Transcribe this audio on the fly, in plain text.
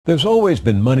There's always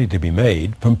been money to be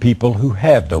made from people who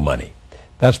have no money.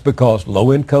 That's because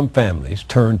low-income families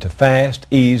turn to fast,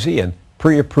 easy, and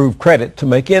pre-approved credit to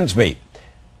make ends meet.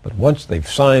 But once they've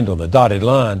signed on the dotted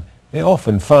line, they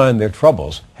often find their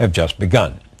troubles have just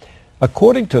begun.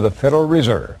 According to the Federal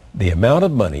Reserve, the amount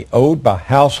of money owed by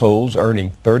households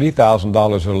earning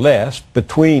 $30,000 or less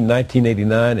between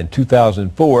 1989 and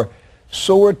 2004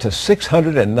 soared to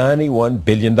 $691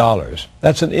 billion.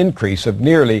 That's an increase of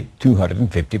nearly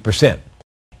 250%.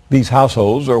 These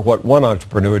households are what one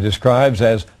entrepreneur describes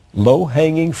as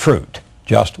low-hanging fruit,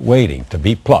 just waiting to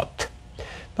be plucked.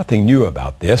 Nothing new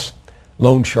about this.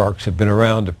 Loan sharks have been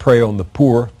around to prey on the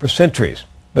poor for centuries.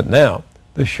 But now,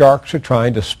 the sharks are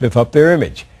trying to spiff up their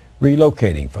image,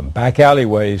 relocating from back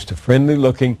alleyways to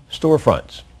friendly-looking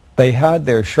storefronts. They hide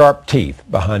their sharp teeth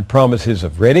behind promises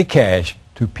of ready cash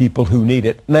to people who need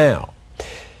it now.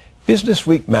 Business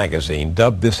Week magazine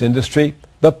dubbed this industry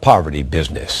the poverty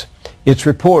business. Its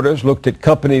reporters looked at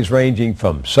companies ranging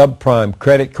from subprime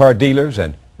credit card dealers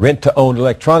and rent-to-own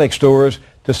electronic stores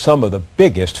to some of the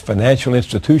biggest financial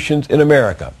institutions in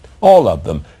America, all of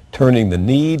them turning the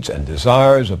needs and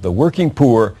desires of the working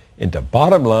poor into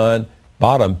bottom-line,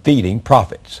 bottom-feeding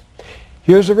profits.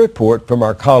 Here's a report from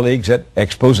our colleagues at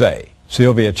Expose.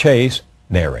 Sylvia Chase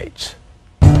narrates.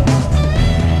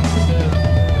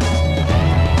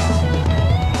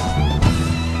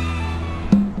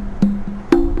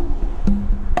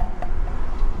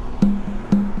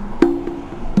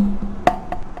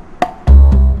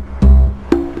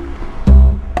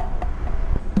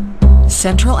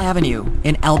 Central Avenue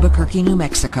in Albuquerque, New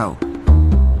Mexico,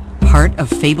 part of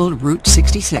fabled Route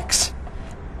 66.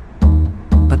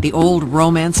 But the old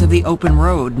romance of the open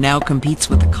road now competes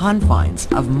with the confines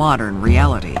of modern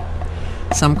reality.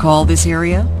 Some call this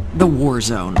area the war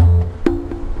zone.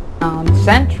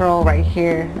 Central right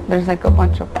here, there's like a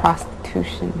bunch of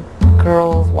prostitution,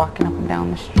 girls walking up and down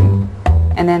the street.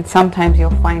 And then sometimes you'll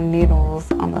find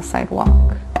needles on the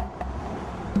sidewalk.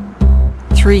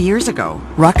 3 years ago,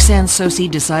 Roxanne Sosi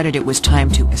decided it was time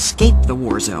to escape the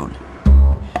war zone.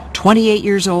 28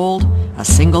 years old, a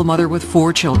single mother with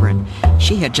 4 children,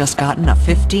 she had just gotten a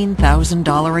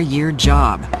 $15,000 a year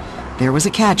job. There was a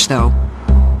catch, though.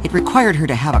 It required her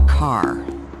to have a car.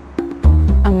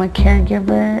 I'm a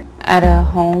caregiver at a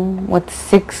home with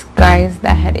 6 guys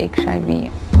that had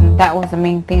HIV. That was the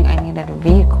main thing. I needed a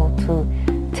vehicle to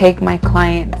take my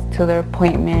clients to their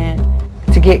appointment,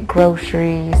 to get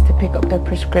groceries, to pick up their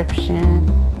prescription,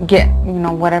 get,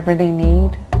 whatever they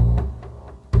need.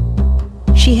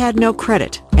 She had no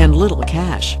credit and little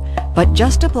cash, but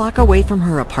just a block away from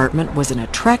her apartment was an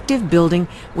attractive building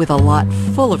with a lot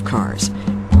full of cars.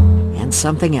 And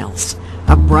something else,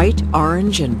 a bright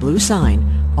orange and blue sign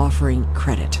offering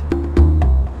credit.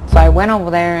 So I went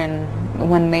over there, and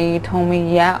when they told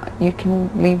me, yeah, you can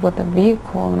leave with a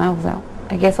vehicle, and I was like,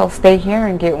 I guess I'll stay here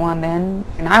and get one then.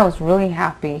 And I was really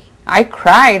happy. I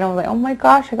cried. I was like, oh my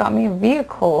gosh, I got me a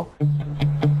vehicle.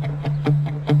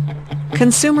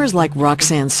 Consumers like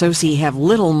Roxanne Sosi have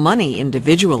little money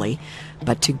individually,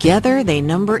 but together they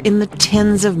number in the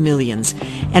tens of millions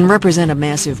and represent a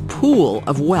massive pool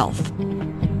of wealth.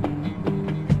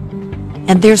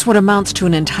 And there's what amounts to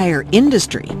an entire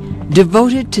industry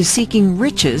devoted to seeking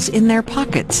riches in their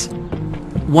pockets,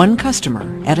 one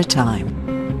customer at a time.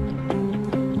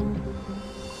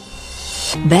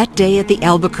 That day at the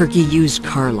Albuquerque used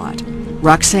car lot,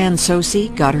 Roxanne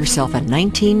Sosi got herself a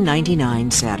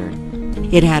 1999 Saturn.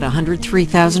 It had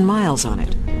 103,000 miles on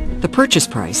it. The purchase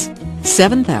price,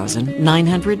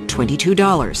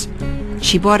 $7,922.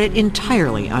 She bought it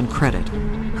entirely on credit.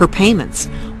 Her payments,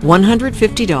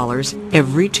 $150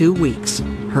 every 2 weeks.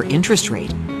 Her interest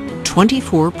rate,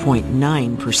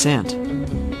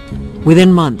 24.9%.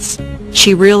 Within months,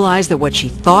 she realized that what she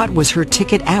thought was her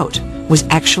ticket out was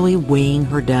actually weighing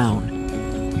her down.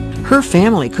 Her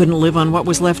family couldn't live on what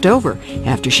was left over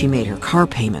after she made her car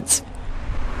payments.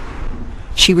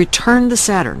 She returned the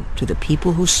Saturn to the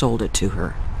people who sold it to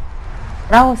her.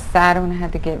 I was sad when I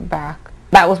had to get back.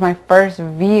 That was my first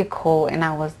vehicle, and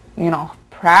I was,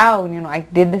 proud. I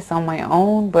did this on my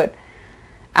own, but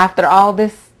after all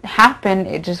this happened,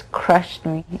 it just crushed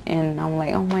me. And I'm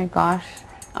like, oh my gosh,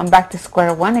 I'm back to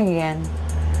square one again.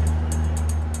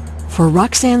 For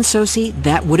Roxanne Sosi,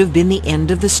 that would have been the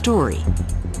end of the story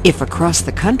if across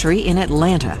the country in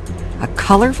Atlanta, a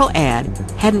colorful ad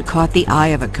hadn't caught the eye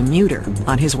of a commuter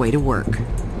on his way to work.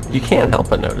 You can't help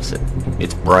but notice it.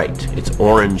 It's bright, it's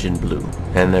orange and blue,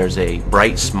 and there's a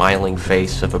bright smiling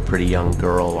face of a pretty young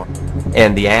girl.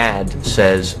 And the ad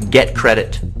says, get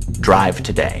credit, drive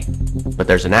today. But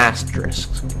there's an asterisk,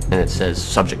 and it says,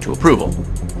 subject to approval.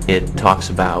 It talks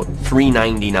about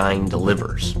 $399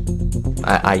 delivers,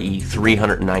 i.e.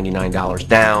 $399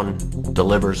 down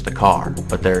delivers the car.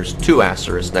 But there's 2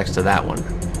 asterisks next to that one.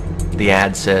 The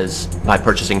ad says, by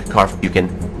purchasing a car, you can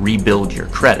rebuild your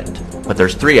credit. But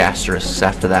there's 3 asterisks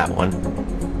after that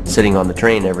one. Sitting on the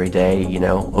train every day, you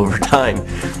know, over time,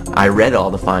 I read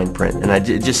all the fine print, and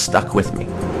it just stuck with me.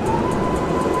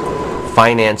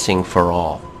 Financing for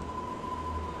all.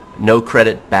 No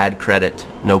credit, bad credit,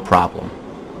 no problem.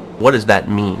 What does that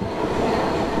mean?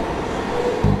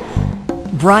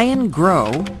 Brian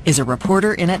Grow is a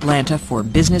reporter in Atlanta for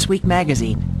Businessweek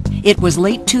magazine. It was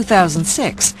late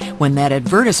 2006 when that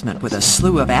advertisement with a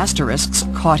slew of asterisks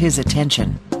caught his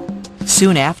attention.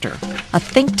 Soon after, a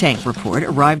think tank report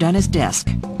arrived on his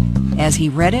desk. As he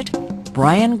read it,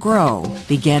 Brian Grow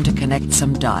began to connect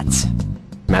some dots.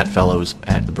 Matt Fellows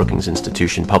at the Brookings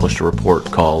Institution published a report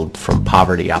called From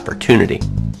Poverty to Opportunity.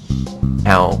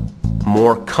 How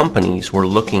more companies were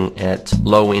looking at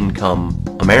low-income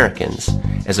Americans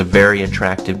as a very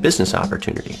attractive business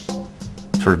opportunity.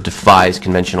 Sort of defies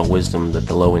conventional wisdom that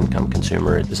the low-income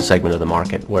consumer is a segment of the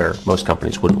market where most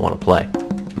companies wouldn't want to play.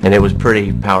 And it was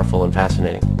pretty powerful and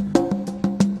fascinating.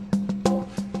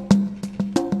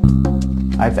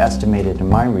 I've estimated in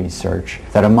my research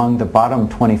that among the bottom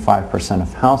 25%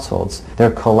 of households,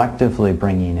 they're collectively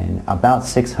bringing in about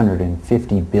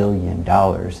 $650 billion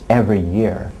every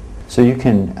year. So you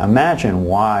can imagine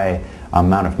why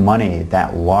amount of money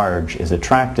that large is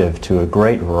attractive to a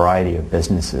great variety of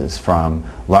businesses, from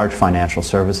large financial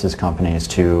services companies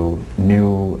to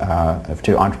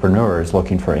to entrepreneurs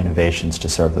looking for innovations to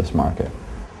serve this market.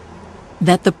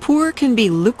 That the poor can be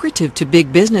lucrative to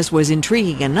big business was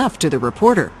intriguing enough to the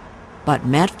reporter, but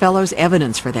Matt Fellows'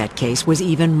 evidence for that case was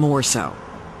even more so.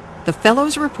 The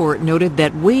Fellows report noted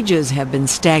that wages have been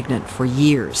stagnant for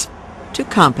years. To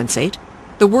compensate,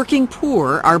 the working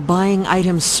poor are buying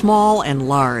items small and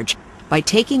large by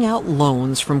taking out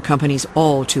loans from companies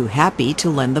all too happy to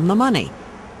lend them the money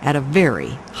at a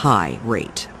very high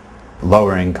rate.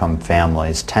 Lower income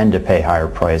families tend to pay higher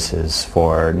prices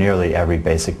for nearly every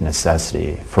basic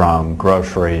necessity, from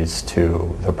groceries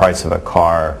to the price of a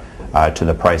car to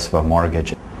the price of a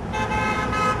mortgage.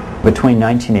 Between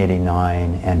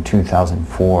 1989 and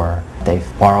 2004,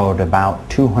 they've borrowed about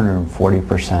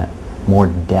 240% more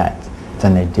debt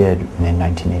than they did in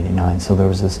 1989. So there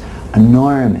was this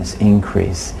enormous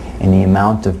increase in the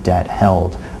amount of debt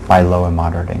held by low and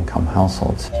moderate income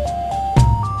households.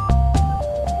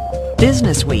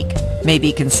 Businessweek may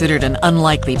be considered an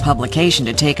unlikely publication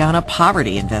to take on a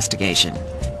poverty investigation.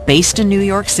 Based in New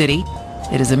York City,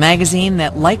 it is a magazine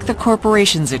that, like the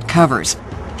corporations it covers,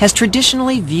 has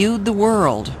traditionally viewed the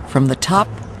world from the top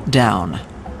down.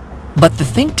 But the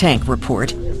think tank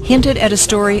report hinted at a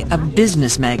story a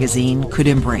business magazine could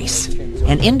embrace.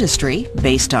 An industry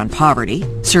based on poverty,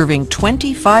 serving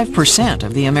 25%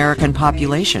 of the American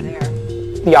population.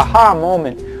 The aha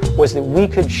moment was that we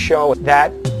could show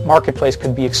that marketplace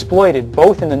could be exploited,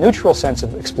 both in the neutral sense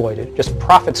of exploited, just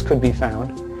profits could be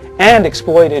found, and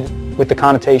exploited with the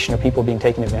connotation of people being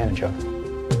taken advantage of.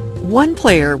 One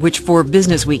player, which for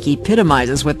Businessweek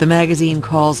epitomizes what the magazine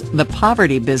calls the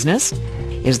poverty business,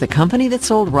 is the company that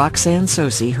sold Roxanne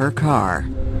Sosi her car.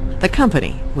 The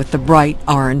company with the bright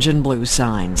orange and blue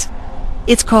signs.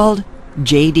 It's called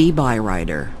J.D.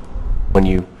 Byrider. When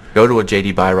you go to a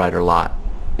J.D. Byrider lot,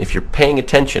 if you're paying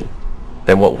attention,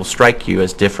 then what will strike you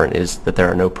as different is that there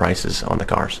are no prices on the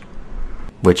cars,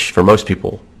 which for most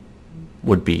people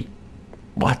would be,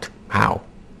 what? How?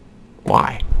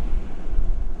 Why?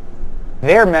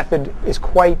 Their method is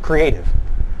quite creative.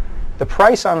 The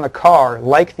price on the car,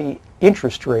 like the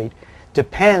interest rate,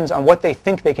 depends on what they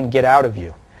think they can get out of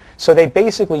you. So they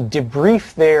basically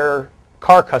debrief their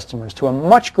car customers to a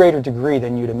much greater degree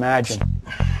than you'd imagine.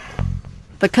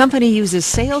 The company uses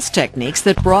sales techniques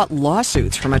that brought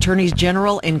lawsuits from attorneys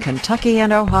general in Kentucky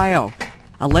and Ohio,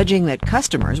 alleging that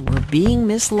customers were being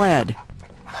misled.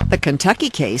 The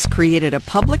Kentucky case created a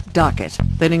public docket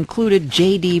that included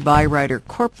J.D. Byrider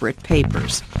corporate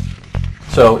papers.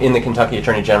 So in the Kentucky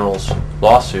Attorney General's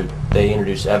lawsuit, they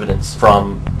introduced evidence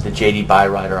from the J.D.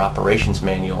 Byrider operations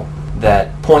manual that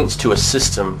points to a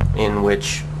system in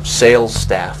which sales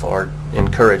staff are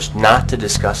encouraged not to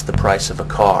discuss the price of a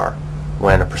car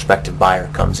when a prospective buyer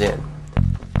comes in.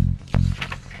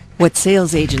 What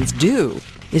sales agents do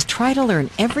is try to learn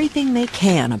everything they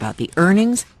can about the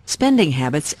earnings, spending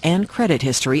habits, and credit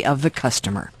history of the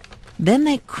customer. Then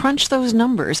they crunch those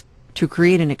numbers to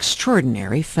create an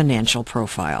extraordinary financial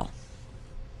profile.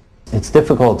 It's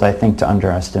difficult, I think, to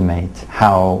underestimate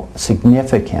how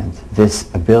significant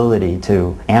this ability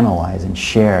to analyze and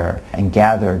share and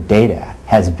gather data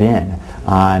has been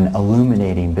on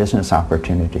illuminating business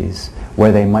opportunities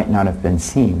where they might not have been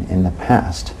seen in the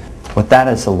past. What that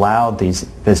has allowed these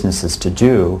businesses to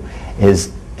do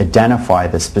is identify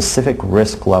the specific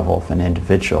risk level of an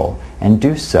individual and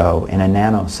do so in a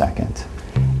nanosecond.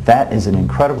 That is an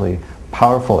incredibly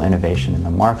powerful innovation in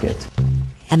the market.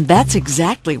 And that's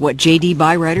exactly what J.D.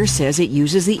 Byrider says it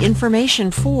uses the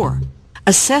information for,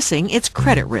 assessing its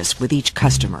credit risk with each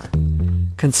customer.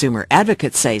 Consumer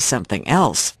advocates say something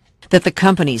else, that the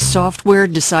company's software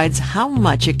decides how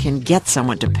much it can get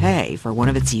someone to pay for one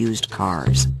of its used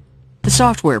cars. The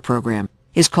software program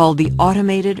is called the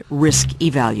Automated Risk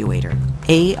Evaluator,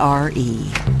 ARE.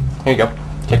 Here you go.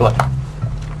 Take a look.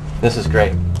 This is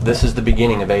great. This is the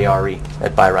beginning of ARE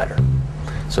at Byrider.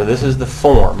 So this is the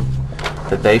form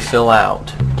that they fill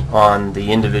out on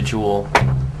the individual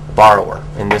borrower.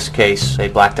 In this case, they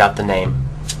blacked out the name.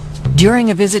 During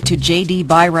a visit to J.D.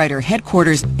 Byrider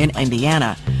headquarters in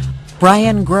Indiana,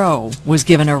 Brian Groh was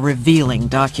given a revealing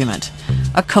document,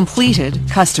 a completed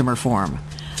customer form,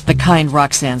 the kind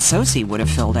Roxanne Sosi would have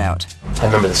filled out. I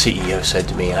remember the CEO said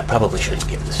to me, I probably shouldn't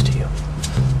give this to you.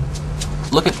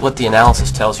 Look at what the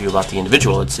analysis tells you about the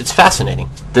individual. It's fascinating.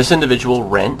 This individual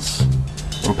rents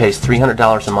and pays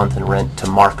 $300 a month in rent to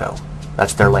Marco.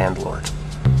 That's their landlord.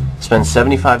 Spends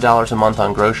 $75 a month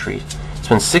on groceries.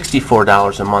 Spends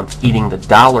 $64 a month eating the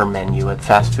dollar menu at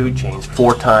fast food chains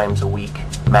 4 times a week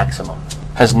maximum.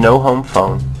 Has no home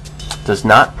phone. Does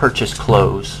not purchase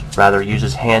clothes, rather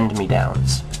uses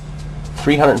hand-me-downs.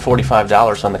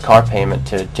 $345 on the car payment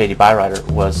to J.D. Byrider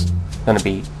was going to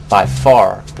be by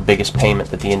far the biggest payment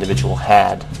that the individual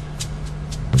had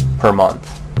per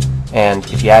month. And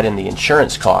if you add in the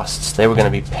insurance costs, they were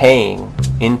going to be paying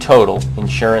in total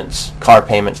insurance, car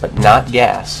payment, but not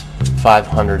gas,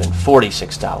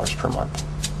 $546 per month.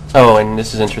 Oh, and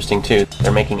this is interesting too.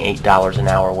 They're making $8 an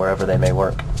hour wherever they may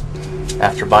work.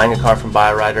 After buying a car from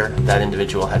Byrider, that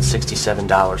individual had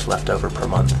 $67 left over per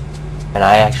month. And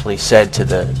I actually said to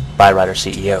the Byrider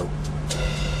CEO,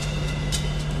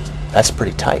 that's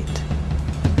pretty tight.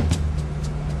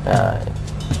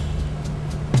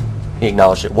 He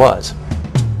acknowledged it was.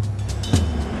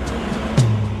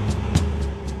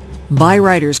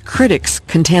 Byrider's critics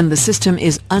contend the system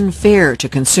is unfair to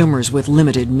consumers with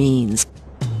limited means.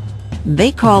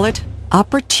 They call it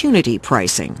opportunity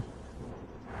pricing.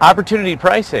 Opportunity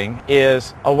pricing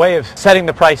is a way of setting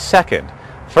the price second.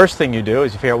 First thing you do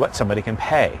is you figure out what somebody can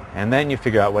pay, and then you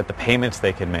figure out what the payments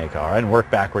they can make are and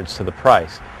work backwards to the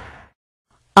price.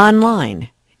 Online,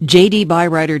 J.D.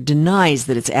 Byrider denies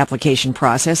that its application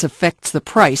process affects the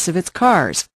price of its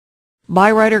cars.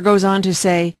 Byrider goes on to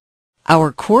say,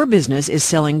 our core business is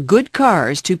selling good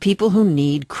cars to people who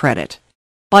need credit.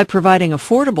 By providing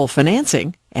affordable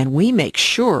financing, and we make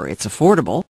sure it's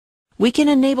affordable, we can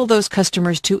enable those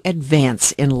customers to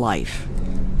advance in life.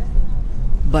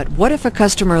 But what if a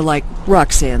customer like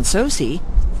Roxanne Sosi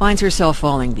finds herself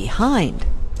falling behind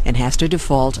and has to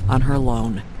default on her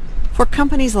loan? For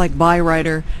companies like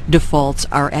Byrider, defaults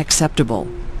are acceptable,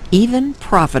 even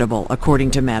profitable,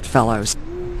 according to Matt Fellows.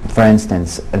 For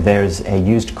instance, there's a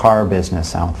used car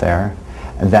business out there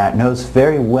that knows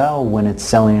very well when it's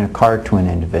selling a car to an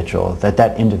individual that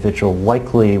that individual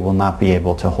likely will not be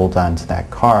able to hold on to that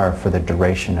car for the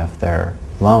duration of their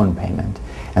loan payment.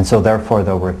 And so therefore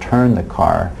they'll return the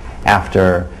car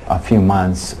after a few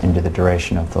months into the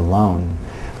duration of the loan.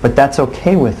 But that's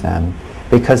okay with them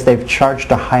because they've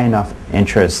charged a high enough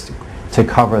interest to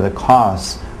cover the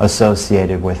costs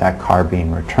associated with that car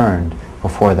being returned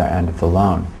before the end of the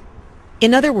loan.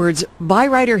 In other words,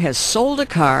 Byrider has sold a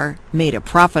car, made a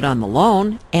profit on the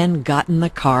loan, and gotten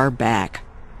the car back.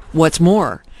 What's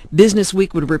more, Business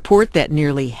Week would report that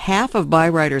nearly half of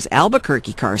Byrider's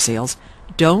Albuquerque car sales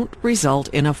don't result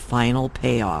in a final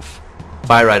payoff.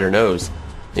 Byrider knows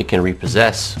it can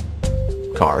repossess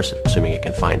cars, assuming it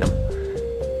can find them,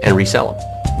 and resell them,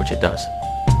 which it does.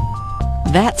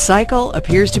 That cycle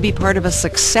appears to be part of a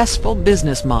successful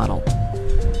business model.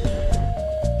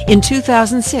 In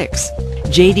 2006,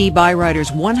 J.D.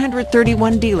 Byrider's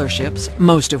 131 dealerships,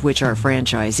 most of which are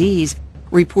franchisees,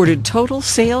 reported total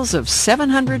sales of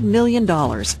 $700 million.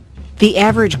 The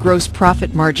average gross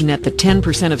profit margin at the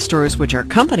 10% of stores which are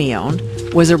company-owned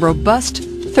was a robust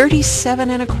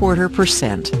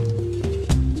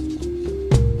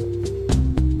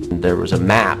 37.25%. There was a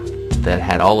map that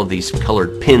had all of these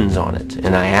colored pins on it,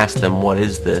 and I asked them, what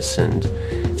is this? And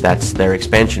that's their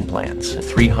expansion plans.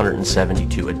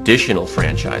 372 additional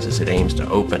franchises it aims to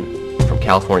open from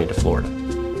California to Florida.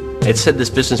 It said this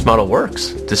business model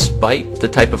works despite the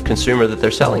type of consumer that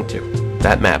they're selling to.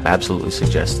 That map absolutely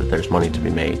suggests that there's money to be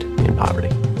made in poverty.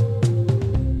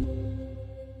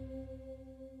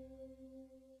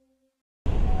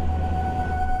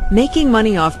 Making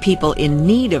money off people in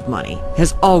need of money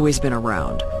has always been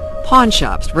around. Pawn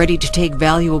shops ready to take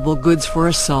valuable goods for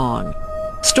a song.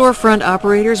 Storefront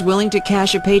operators willing to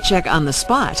cash a paycheck on the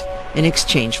spot in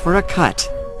exchange for a cut.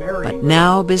 But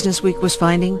now Business Week was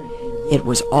finding it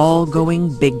was all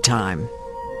going big time.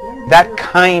 That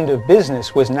kind of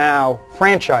business was now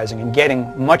franchising and getting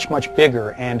much, much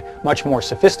bigger and much more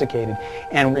sophisticated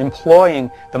and employing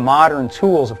the modern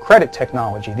tools of credit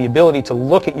technology, the ability to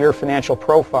look at your financial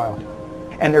profile.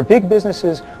 And they're big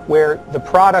businesses where the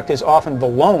product is often the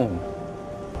loan.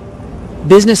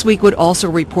 Business Week would also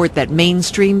report that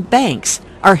mainstream banks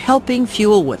are helping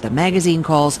fuel what the magazine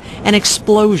calls an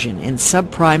explosion in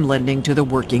subprime lending to the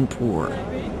working poor.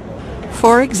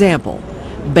 For example,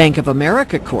 Bank of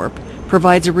America Corp.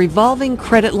 provides a revolving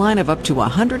credit line of up to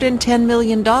 $110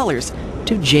 million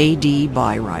to J.D.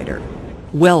 Byrider.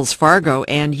 Wells Fargo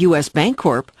and U.S.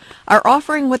 Bancorp are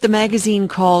offering what the magazine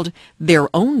called their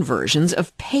own versions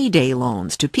of payday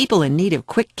loans to people in need of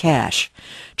quick cash,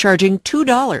 charging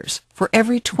 $2 for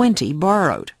every 20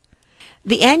 borrowed.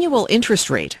 The annual interest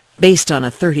rate, based on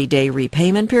a 30-day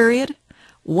repayment period,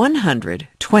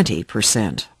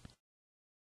 120%.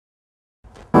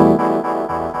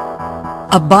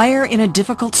 A buyer in a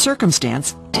difficult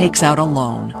circumstance takes out a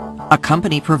loan. A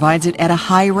company provides it at a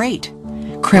high rate.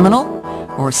 Criminal,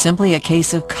 or simply a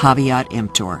case of caveat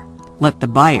emptor. Let the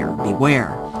buyer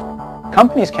beware.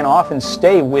 Companies can often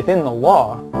stay within the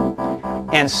law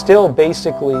and still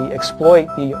basically exploit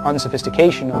the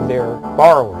unsophistication of their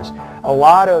borrowers. A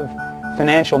lot of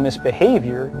financial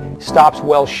misbehavior stops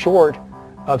well short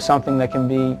of something that can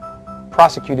be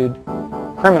prosecuted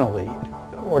criminally.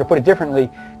 Or to put it differently,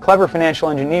 clever financial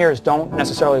engineers don't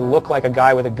necessarily look like a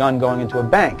guy with a gun going into a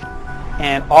bank.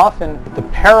 And often the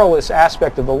perilous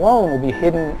aspect of the loan will be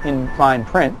hidden in fine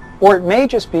print, or it may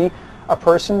just be a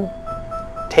person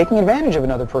taking advantage of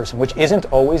another person, which isn't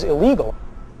always illegal.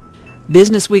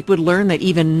 Business Week would learn that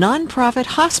even nonprofit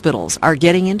hospitals are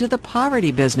getting into the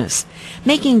poverty business,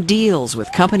 making deals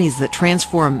with companies that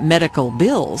transform medical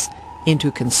bills into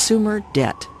consumer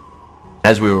debt.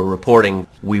 As we were reporting,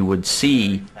 we would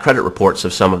see credit reports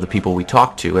of some of the people we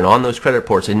talked to, and on those credit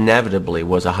reports inevitably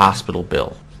was a hospital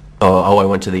bill. Oh, I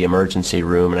went to the emergency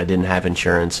room and I didn't have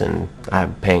insurance and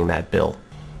I'm paying that bill.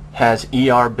 Has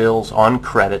ER bills on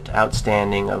credit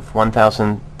outstanding of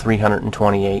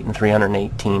 $1,328 and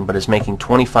 $318, but is making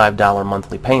 $25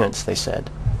 monthly payments, they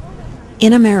said.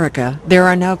 In America, there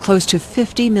are now close to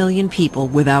 50 million people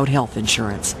without health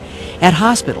insurance. At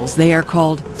hospitals, they are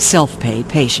called self-pay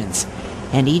patients.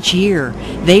 And each year,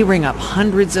 they ring up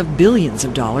hundreds of billions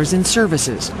of dollars in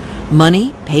services,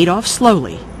 money paid off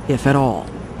slowly, if at all.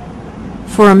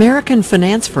 For American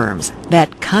finance firms,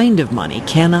 that kind of money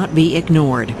cannot be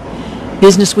ignored.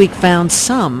 Business Week found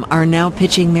some are now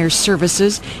pitching their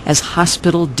services as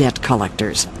hospital debt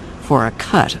collectors for a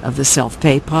cut of the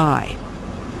self-pay pie.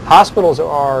 Hospitals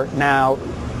are now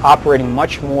operating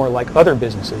much more like other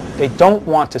businesses. They don't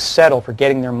want to settle for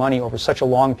getting their money over such a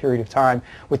long period of time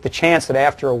with the chance that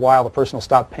after a while the person will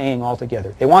stop paying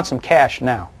altogether. They want some cash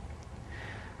now.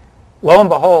 Lo and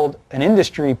behold, an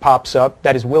industry pops up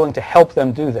that is willing to help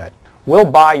them do that. We'll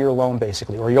buy your loan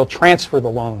basically, or you'll transfer the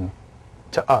loan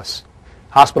to us.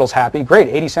 Hospital's happy, great,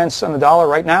 80 cents on the dollar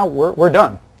right now, we're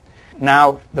done.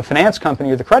 Now the finance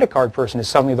company or the credit card person is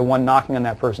suddenly the one knocking on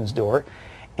that person's door,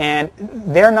 and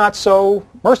they're not so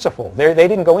merciful. They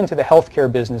didn't go into the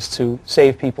healthcare business to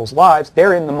save people's lives,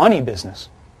 they're in the money business.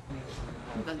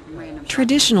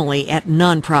 Traditionally, at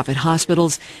nonprofit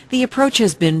hospitals, the approach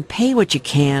has been pay what you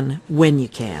can, when you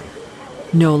can.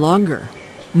 No longer.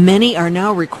 Many are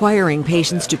now requiring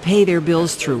patients to pay their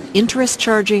bills through interest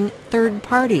charging third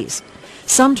parties,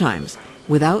 sometimes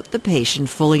without the patient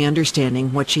fully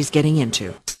understanding what she's getting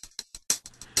into.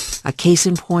 A case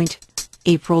in point,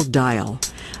 April Dial,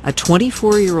 a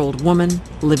 24-year-old woman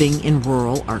living in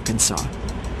rural Arkansas.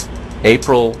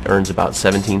 April earns about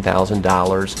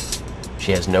 $17,000.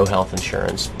 She has no health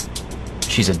insurance.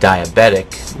 She's a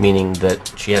diabetic, meaning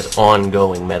that she has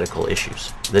ongoing medical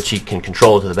issues that she can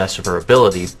control to the best of her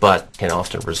ability, but can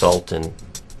often result in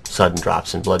sudden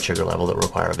drops in blood sugar level that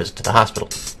require a visit to the hospital.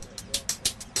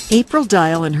 April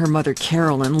Dial and her mother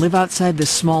Carolyn live outside the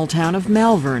small town of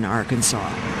Malvern, Arkansas.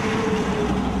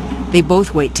 They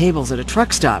both wait tables at a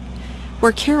truck stop,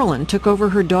 where Carolyn took over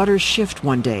her daughter's shift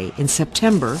one day in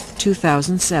September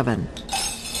 2007.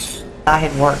 I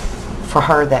had worked for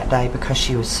her that day because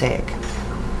she was sick.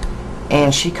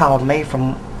 and she called me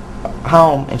from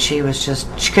home, and she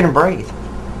couldn't breathe.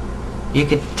 You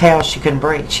could tell she couldn't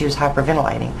breathe. She was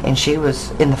hyperventilating, and she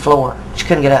was in the floor. She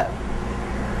couldn't get up.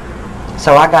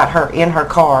 So I got her in her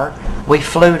car. We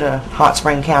flew to Hot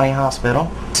Spring County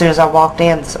Hospital. As soon as I walked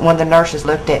in, one of the nurses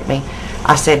looked at me.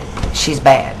 I said, "She's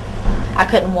bad." I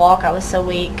couldn't walk. I was so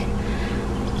weak.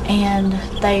 And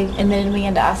they admitted me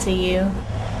into ICU.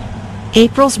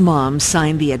 April's mom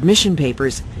signed the admission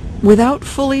papers without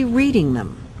fully reading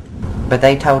them. But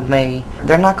they told me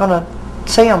they're not going to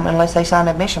see them unless they sign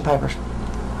admission papers.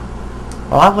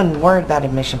 Well, I wasn't worried about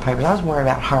admission papers. I was worried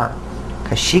about her,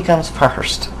 because she comes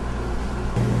first.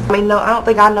 I mean, no, I don't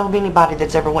think I know of anybody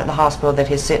that's ever went to the hospital that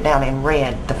has sit down and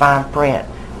read the fine print.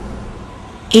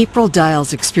 April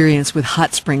Dial's experience with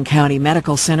Hot Spring County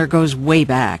Medical Center goes way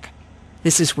back.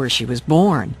 This is where she was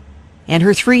born, and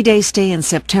her 3-day stay in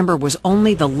September was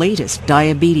only the latest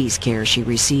diabetes care she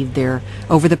received there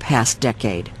over the past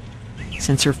decade.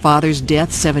 Since her father's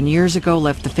death 7 years ago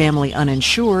left the family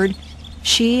uninsured,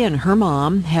 she and her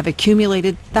mom have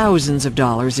accumulated thousands of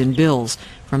dollars in bills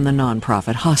from the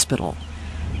nonprofit hospital.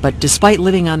 But despite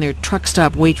living on their truck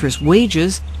stop waitress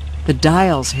wages, the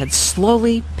Dials had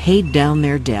slowly paid down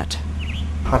their debt.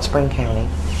 Hot Spring County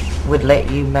would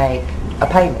let you make a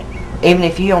payment. Even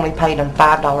if you only paid them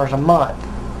 $5 a month,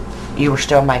 you were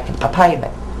still making a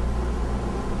payment.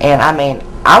 And I mean,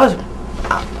 I was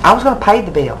going to pay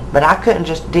the bill, but I couldn't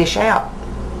just dish out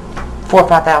 $4,000,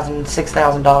 $5,000,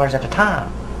 $6,000 at a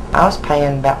time. I was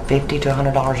paying about $50 to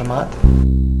 $100 a month.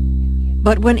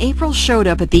 But when April showed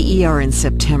up at the ER in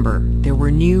September, there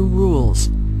were new rules.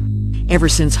 Ever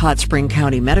since Hot Spring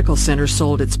County Medical Center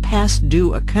sold its past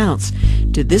due accounts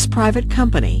to this private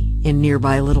company in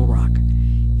nearby Little Rock,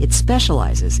 it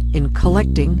specializes in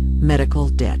collecting medical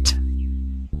debt.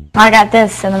 I got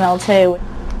this in the mail too.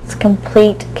 It's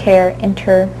Complete Care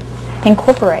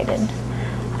Incorporated.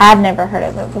 I'd never heard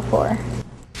of it before.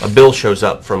 A bill shows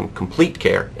up from Complete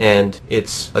Care, and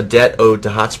it's a debt owed to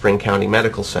Hot Spring County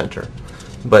Medical Center.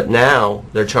 But now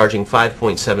they're charging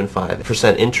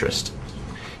 5.75% interest.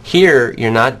 Here,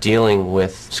 you're not dealing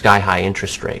with sky-high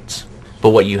interest rates. But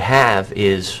what you have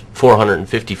is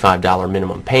 $455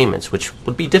 minimum payments, which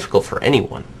would be difficult for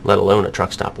anyone, let alone a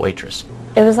truck stop waitress.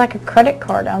 It was like a credit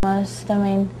card almost. I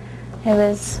mean, it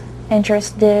was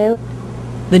interest due.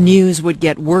 The news would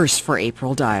get worse for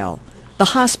April Dial. The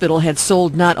hospital had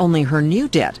sold not only her new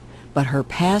debt, but her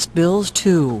past bills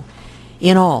too.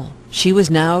 In all, she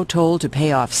was now told to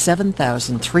pay off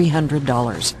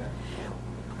 $7,300.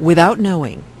 Without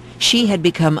knowing, she had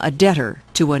become a debtor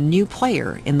to a new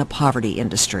player in the poverty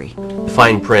industry. The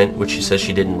fine print, which she says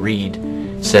she didn't read,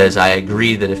 says, "I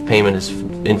agree that if payment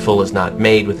in full is not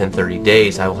made within 30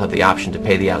 days, I will have the option to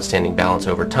pay the outstanding balance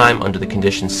over time under the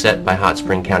conditions set by Hot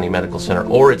Spring County Medical Center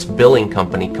or its billing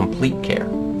company, Complete Care."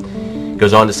 It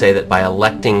goes on to say that by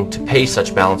electing to pay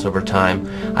such balance over time,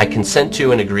 I consent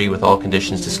to and agree with all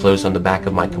conditions disclosed on the back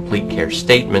of my Complete Care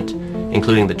statement,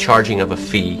 including the charging of a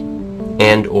fee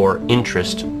and or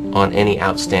interest on any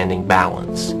outstanding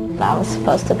balance. I was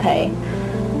supposed to pay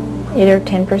either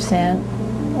 10%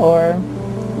 or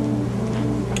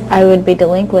I would be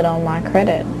delinquent on my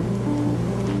credit.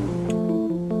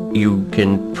 You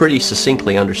can pretty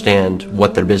succinctly understand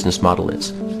what their business model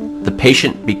is. The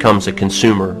patient becomes a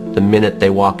consumer the minute they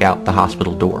walk out the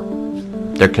hospital door.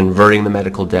 They're converting the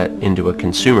medical debt into a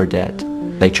consumer debt.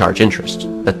 They charge interest.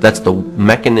 That's the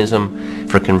mechanism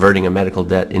for converting a medical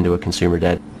debt into a consumer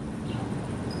debt.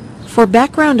 For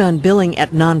background on billing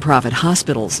at nonprofit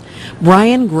hospitals,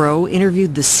 Brian Groh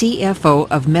interviewed the CFO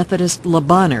of Methodist Le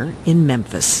Bonheur in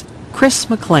Memphis, Chris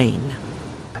McLean.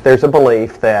 There's a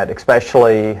belief that,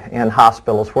 especially in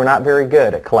hospitals, we're not very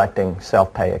good at collecting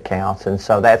self-pay accounts, and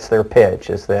so that's their pitch,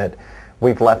 is that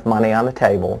we've left money on the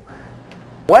table.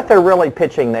 What they're really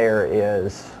pitching there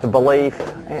is the belief,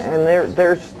 and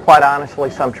there's quite honestly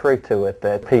some truth to it,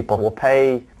 that people will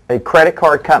pay a credit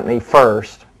card company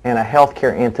first and a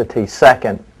healthcare entity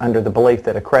second, under the belief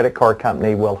that a credit card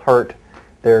company will hurt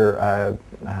their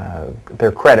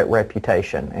credit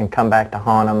reputation and come back to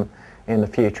haunt them in the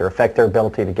future, affect their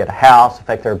ability to get a house,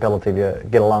 affect their ability to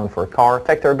get a loan for a car,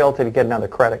 affect their ability to get another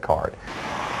credit card.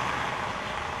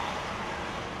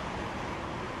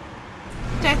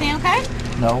 Is everything okay?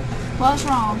 No. What's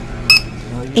wrong?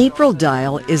 April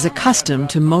Dial is accustomed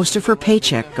to most of her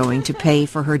paycheck going to pay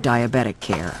for her diabetic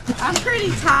care. I'm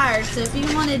pretty tired, so if you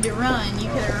wanted to run, you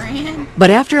could have ran. But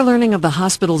after learning of the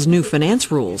hospital's new finance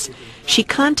rules, she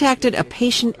contacted a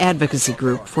patient advocacy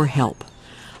group for help.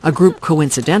 A group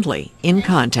coincidentally in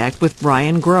contact with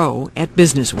Brian Groh at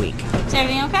Business Week. Is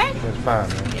everything okay? It's fine,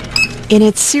 man. In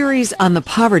its series on the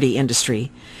poverty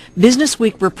industry, Business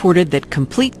Week reported that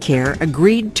Complete Care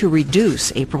agreed to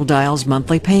reduce April Dial's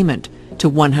monthly payment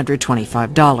to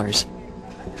 $125.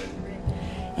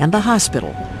 And the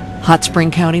hospital, Hot Spring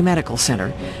County Medical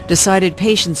Center, decided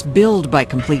patients billed by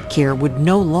Complete Care would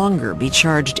no longer be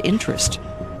charged interest.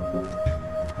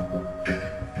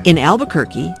 In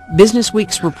Albuquerque, Business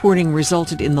Week's reporting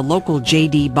resulted in the local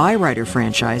J.D. Byrider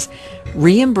franchise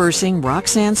reimbursing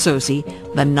Roxanne Sosi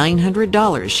the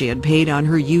 $900 she had paid on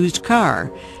her used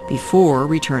car before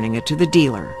returning it to the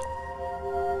dealer.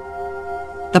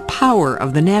 The power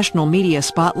of the national media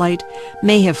spotlight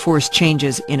may have forced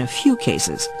changes in a few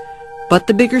cases, but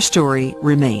the bigger story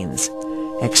remains.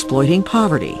 Exploiting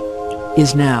poverty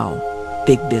is now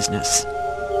big business.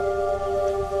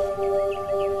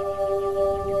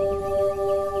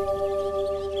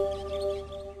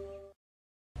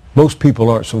 Most people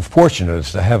aren't so fortunate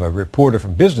as to have a reporter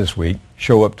from Business Week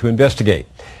show up to investigate.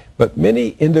 But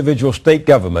many individual state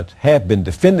governments have been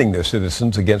defending their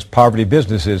citizens against poverty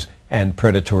businesses and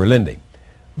predatory lending.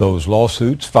 Those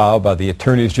lawsuits filed by the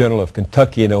Attorneys General of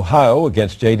Kentucky and Ohio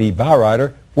against J.D.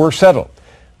 Byrider were settled.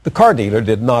 The car dealer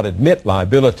did not admit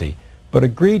liability, but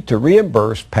agreed to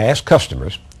reimburse past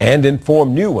customers and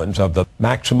inform new ones of the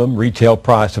maximum retail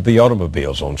price of the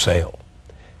automobiles on sale.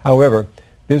 However,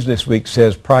 Business Week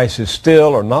says prices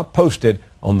still are not posted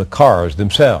on the cars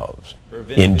themselves.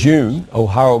 In June,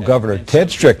 Ohio Governor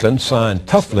Ted Strickland signed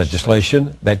tough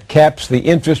legislation that caps the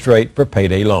interest rate for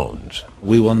payday loans.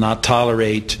 We will not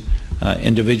tolerate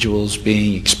individuals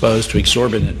being exposed to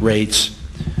exorbitant rates,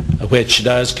 which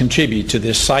does contribute to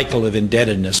this cycle of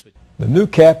indebtedness. The new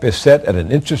cap is set at an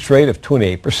interest rate of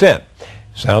 28%.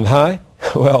 Sound high?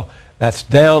 Well, that's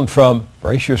down from,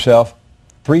 brace yourself,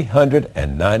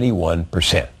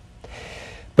 391%.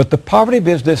 But the poverty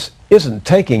business isn't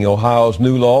taking Ohio's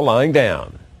new law lying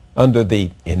down. Under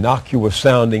the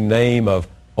innocuous-sounding name of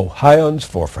Ohioans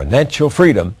for Financial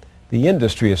Freedom, the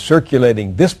industry is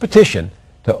circulating this petition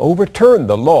to overturn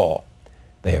the law.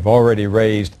 They have already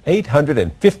raised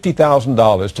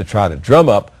 $850,000 to try to drum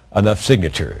up enough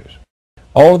signatures.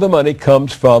 All of the money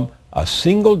comes from a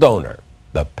single donor,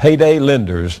 the payday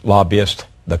lenders lobbyist,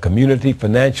 the Community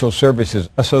Financial Services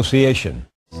Association.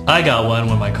 I got one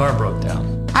when my car broke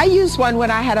down. I used one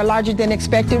when I had a larger than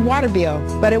expected water bill,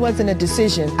 but it wasn't a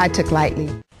decision I took lightly.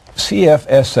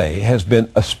 CFSA has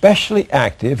been especially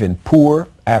active in poor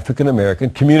African American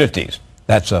communities.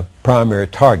 That's a primary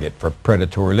target for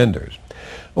predatory lenders.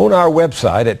 On our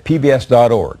website at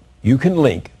pbs.org, you can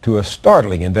link to a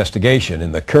startling investigation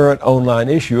in the current online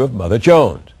issue of Mother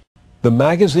Jones. The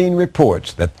magazine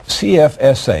reports that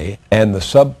CFSA and the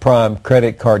subprime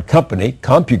credit card company,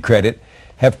 CompuCredit,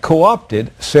 have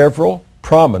co-opted several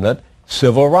prominent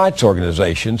civil rights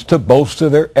organizations to bolster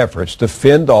their efforts to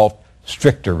fend off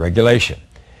stricter regulation.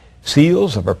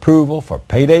 Seals of approval for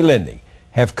payday lending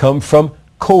have come from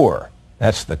CORE,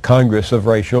 that's the Congress of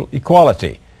Racial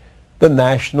Equality, the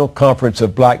National Conference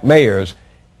of Black Mayors,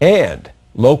 and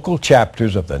local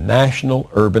chapters of the National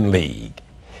Urban League.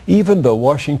 Even the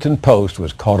Washington Post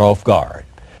was caught off guard.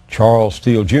 Charles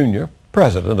Steele Jr.,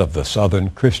 president of the Southern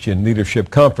Christian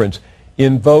Leadership Conference,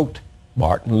 invoked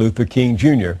Martin Luther King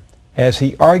Jr. as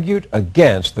he argued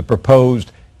against the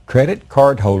proposed Credit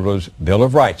Card Holders Bill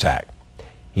of Rights Act.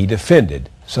 He defended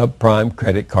subprime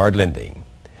credit card lending.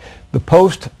 The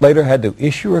Post later had to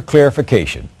issue a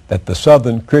clarification that the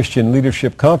Southern Christian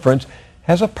Leadership Conference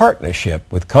has a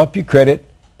partnership with CompuCredit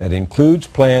that includes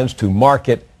plans to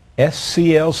market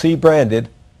SCLC-branded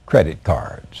credit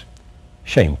cards.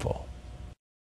 Shameful.